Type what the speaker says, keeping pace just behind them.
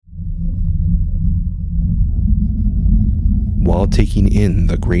taking in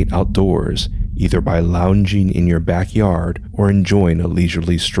the great outdoors, either by lounging in your backyard or enjoying a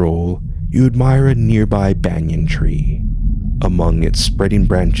leisurely stroll, you admire a nearby banyan tree. Among its spreading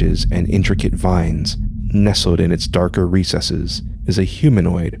branches and intricate vines, nestled in its darker recesses, is a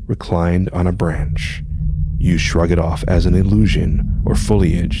humanoid reclined on a branch. You shrug it off as an illusion or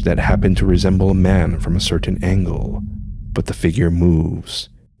foliage that happened to resemble a man from a certain angle, but the figure moves,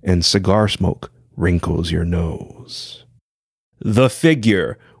 and cigar smoke wrinkles your nose. The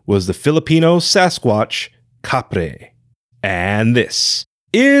figure was the Filipino Sasquatch, Kapre. And this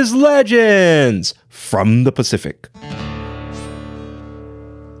is Legends from the Pacific.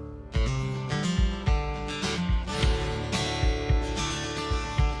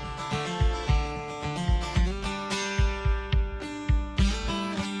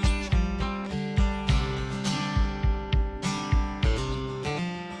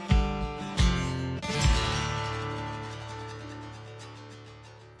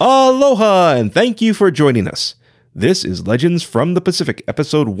 Aloha, and thank you for joining us. This is Legends from the Pacific,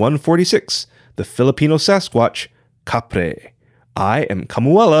 episode 146, The Filipino Sasquatch, Kapre. I am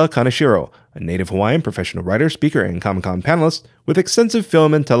Kamuela Kaneshiro, a native Hawaiian professional writer, speaker, and Comic-Con panelist with extensive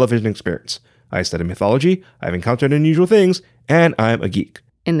film and television experience. I study mythology, I've encountered unusual things, and I'm a geek.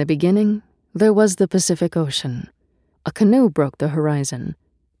 In the beginning, there was the Pacific Ocean. A canoe broke the horizon,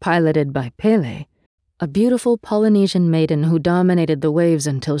 piloted by Pele, a beautiful Polynesian maiden who dominated the waves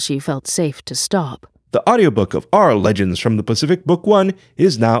until she felt safe to stop. The audiobook of our Legends from the Pacific Book 1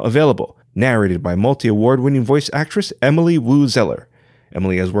 is now available, narrated by multi-award-winning voice actress Emily Wu Zeller.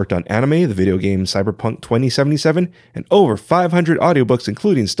 Emily has worked on anime, the video game Cyberpunk 2077, and over 500 audiobooks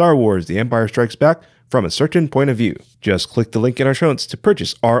including Star Wars The Empire Strikes Back from a certain point of view. Just click the link in our show notes to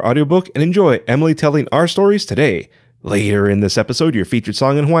purchase our audiobook and enjoy Emily telling our stories today. Later in this episode, your featured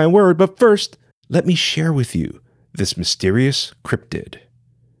song in Hawaiian word, but first, let me share with you this mysterious cryptid.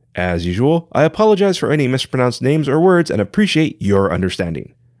 As usual, I apologize for any mispronounced names or words and appreciate your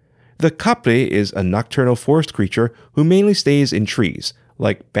understanding. The Kapre is a nocturnal forest creature who mainly stays in trees,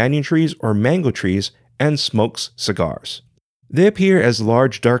 like banyan trees or mango trees, and smokes cigars. They appear as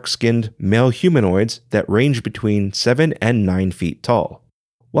large dark-skinned male humanoids that range between 7 and 9 feet tall.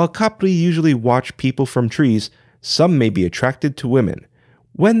 While Kapre usually watch people from trees, some may be attracted to women.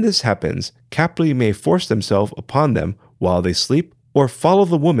 When this happens, Kapre may force themselves upon them while they sleep or follow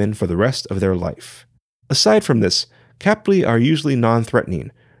the woman for the rest of their life. Aside from this, Kapre are usually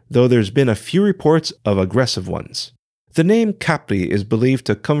non-threatening, though there's been a few reports of aggressive ones. The name Kapre is believed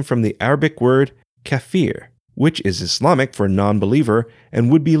to come from the Arabic word kafir, which is Islamic for non-believer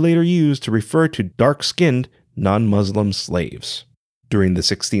and would be later used to refer to dark-skinned non-Muslim slaves. During the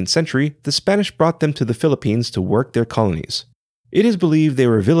 16th century, the Spanish brought them to the Philippines to work their colonies. It is believed they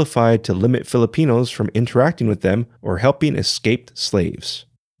were vilified to limit Filipinos from interacting with them or helping escaped slaves.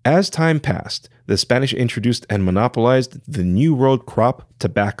 As time passed, the Spanish introduced and monopolized the New World crop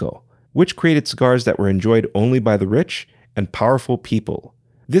tobacco, which created cigars that were enjoyed only by the rich and powerful people.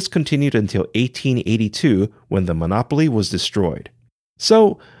 This continued until 1882 when the monopoly was destroyed.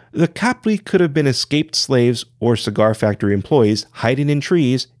 So, the Kapre could have been escaped slaves or cigar factory employees hiding in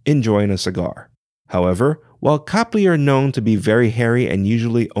trees enjoying a cigar. However, while Kapre are known to be very hairy and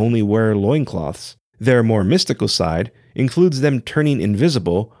usually only wear loincloths, their more mystical side includes them turning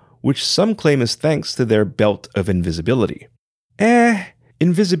invisible, which some claim is thanks to their belt of invisibility.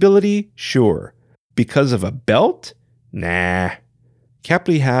 Invisibility? Sure. Because of a belt? Nah.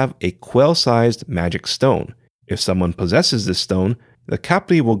 Kapre have a quail-sized magic stone. If someone possesses this stone, the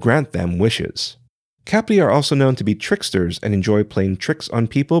Kapre will grant them wishes. Kapre are also known to be tricksters and enjoy playing tricks on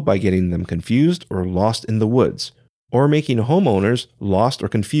people by getting them confused or lost in the woods, or making homeowners lost or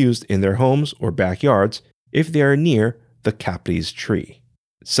confused in their homes or backyards if they are near the Kapre's tree.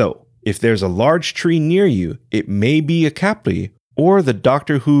 So, if there's a large tree near you, it may be a Kapre or the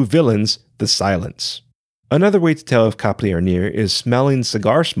Doctor Who villains, the Silence. Another way to tell if Kapre are near is smelling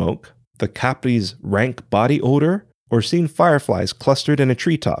cigar smoke, the Kapre's rank body odor, or seeing fireflies clustered in a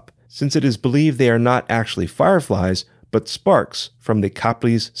treetop, since it is believed they are not actually fireflies, but sparks from the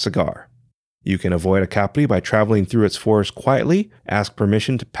Kapre's cigar. You can avoid a Kapre by traveling through its forest quietly, ask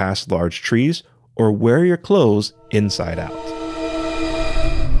permission to pass large trees, or wear your clothes inside out.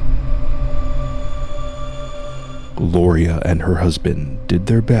 Gloria and her husband did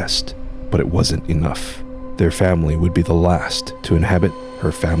their best, but it wasn't enough. Their family would be the last to inhabit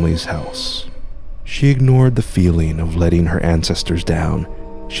her family's house. She ignored the feeling of letting her ancestors down.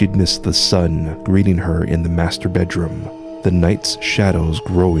 She'd missed the sun greeting her in the master bedroom, the night's shadows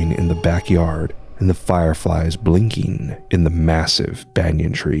growing in the backyard, and the fireflies blinking in the massive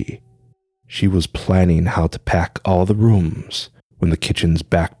banyan tree. She was planning how to pack all the rooms, when the kitchen's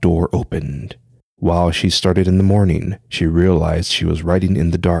back door opened. While she started in the morning, she realized she was riding in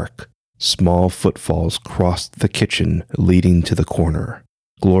the dark. Small footfalls crossed the kitchen, leading to the corner.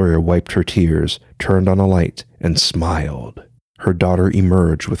 Gloria wiped her tears, turned on a light, and smiled. Her daughter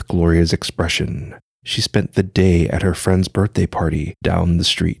emerged with Gloria's expression. She spent the day at her friend's birthday party down the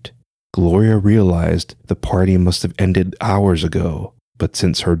street. Gloria realized the party must have ended hours ago, but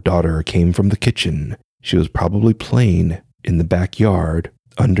since her daughter came from the kitchen, she was probably playing in the backyard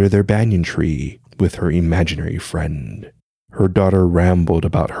under their banyan tree with her imaginary friend. Her daughter rambled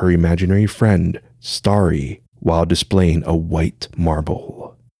about her imaginary friend, Starry, while displaying a white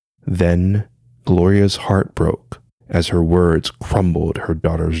marble. Then Gloria's heart broke as her words crumbled her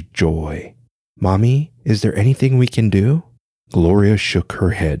daughter's joy. "Mommy, is there anything we can do?" Gloria shook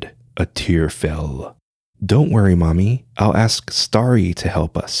her head. A tear fell. "Don't worry, Mommy. I'll ask Starry to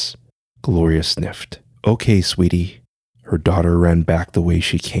help us." Gloria sniffed. "Okay, sweetie." Her daughter ran back the way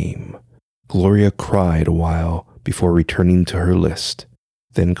she came. Gloria cried a while before returning to her list,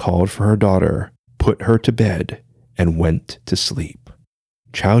 then called for her daughter, put her to bed, and went to sleep.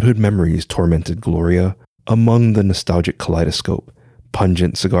 Childhood memories tormented Gloria. Among the nostalgic kaleidoscope,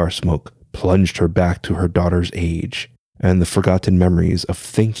 pungent cigar smoke plunged her back to her daughter's age, and the forgotten memories of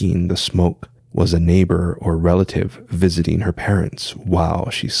thinking the smoke was a neighbor or relative visiting her parents while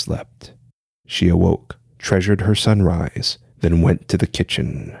she slept. She awoke, treasured her sunrise, then went to the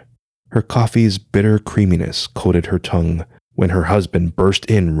kitchen. Her coffee's bitter creaminess coated her tongue when her husband burst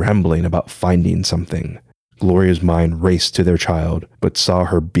in rambling about finding something. Gloria's mind raced to their child, but saw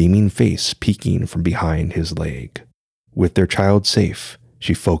her beaming face peeking from behind his leg. With their child safe,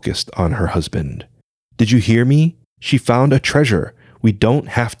 she focused on her husband. "Did you hear me? She found a treasure. We don't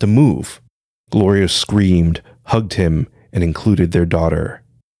have to move." Gloria screamed, hugged him, and included their daughter.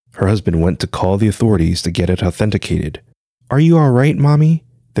 Her husband went to call the authorities to get it authenticated. "Are you all right, Mommy?"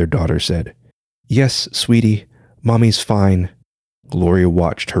 their daughter said. "Yes, sweetie. Mommy's fine." Gloria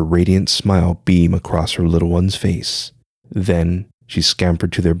watched her radiant smile beam across her little one's face. Then she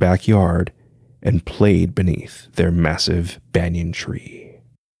scampered to their backyard and played beneath their massive banyan tree.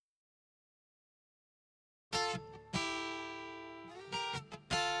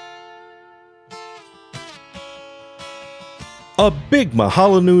 A big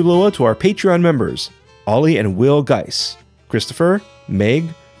mahalo nui loa to our Patreon members, Ollie and Will Geis, Christopher,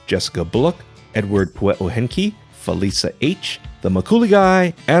 Meg, Jessica Bullock, Edward Pueohenki, Felisa H., The Makuli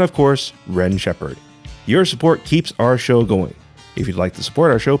Guy, and of course, Ren Shepherd. Your support keeps our show going. If you'd like to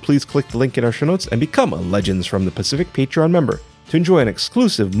support our show, please click the link in our show notes and become a Legends from the Pacific Patreon member to enjoy an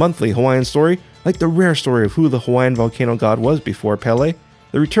exclusive monthly Hawaiian story, like the rare story of who the Hawaiian volcano god was before Pele,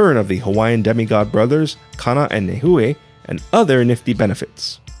 the return of the Hawaiian demigod brothers, Kana and Nehue, and other nifty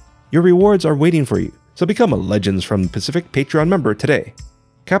benefits. Your rewards are waiting for you, so become a Legends from the Pacific Patreon member today.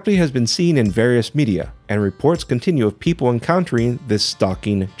 Kapre has been seen in various media, and reports continue of people encountering this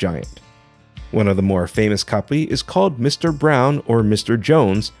stalking giant. One of the more famous Kapre is called Mr. Brown or Mr.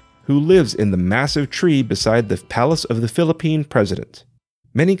 Jones, who lives in the massive tree beside the palace of the Philippine president.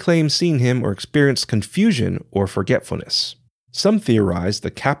 Many claim seeing him or experienced confusion or forgetfulness. Some theorize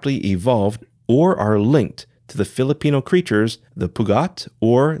the Kapre evolved or are linked to the Filipino creatures, the Pugat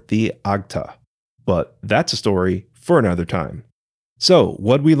or the Agta. But that's a story for another time. So,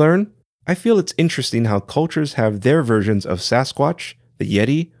 what'd we learn? I feel it's interesting how cultures have their versions of Sasquatch, the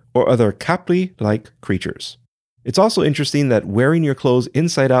Yeti, or other Kapre-like creatures. It's also interesting that wearing your clothes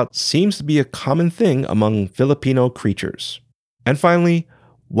inside out seems to be a common thing among Filipino creatures. And finally,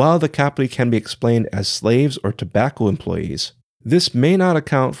 while the Kapre can be explained as slaves or tobacco employees, this may not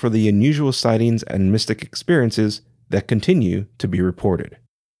account for the unusual sightings and mystic experiences that continue to be reported.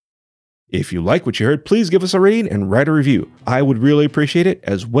 If you like what you heard, please give us a rating and write a review. I would really appreciate it,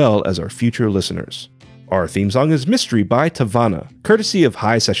 as well as our future listeners. Our theme song is Mystery by Tavana, courtesy of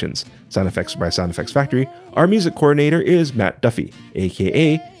High Sessions. Sound effects by Sound Effects Factory. Our music coordinator is Matt Duffy,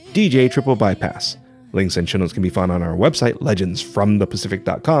 aka DJ Triple Bypass. Links and show notes can be found on our website,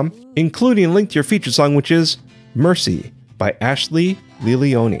 legendsfromthepacific.com, including a link to your featured song, which is Mercy by Ashley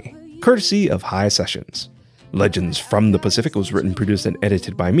Lilioni, courtesy of High Sessions. Legends from the Pacific was written, produced, and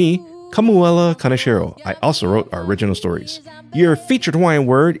edited by me, Kamuela Kaneshiro. I also wrote our original stories. Your featured Hawaiian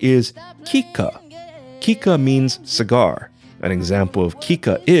word is kika. Kika means cigar. An example of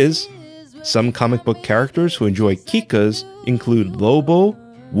kika is, some comic book characters who enjoy kikas include Lobo,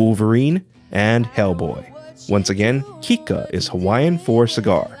 Wolverine, and Hellboy. Once again, kika is Hawaiian for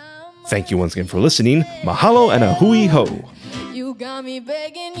cigar. Thank you once again for listening. Mahalo and a hui ho. You got me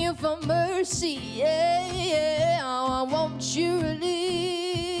begging you for mercy, yeah. Oh, won't you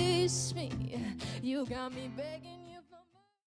release me? You got me begging you.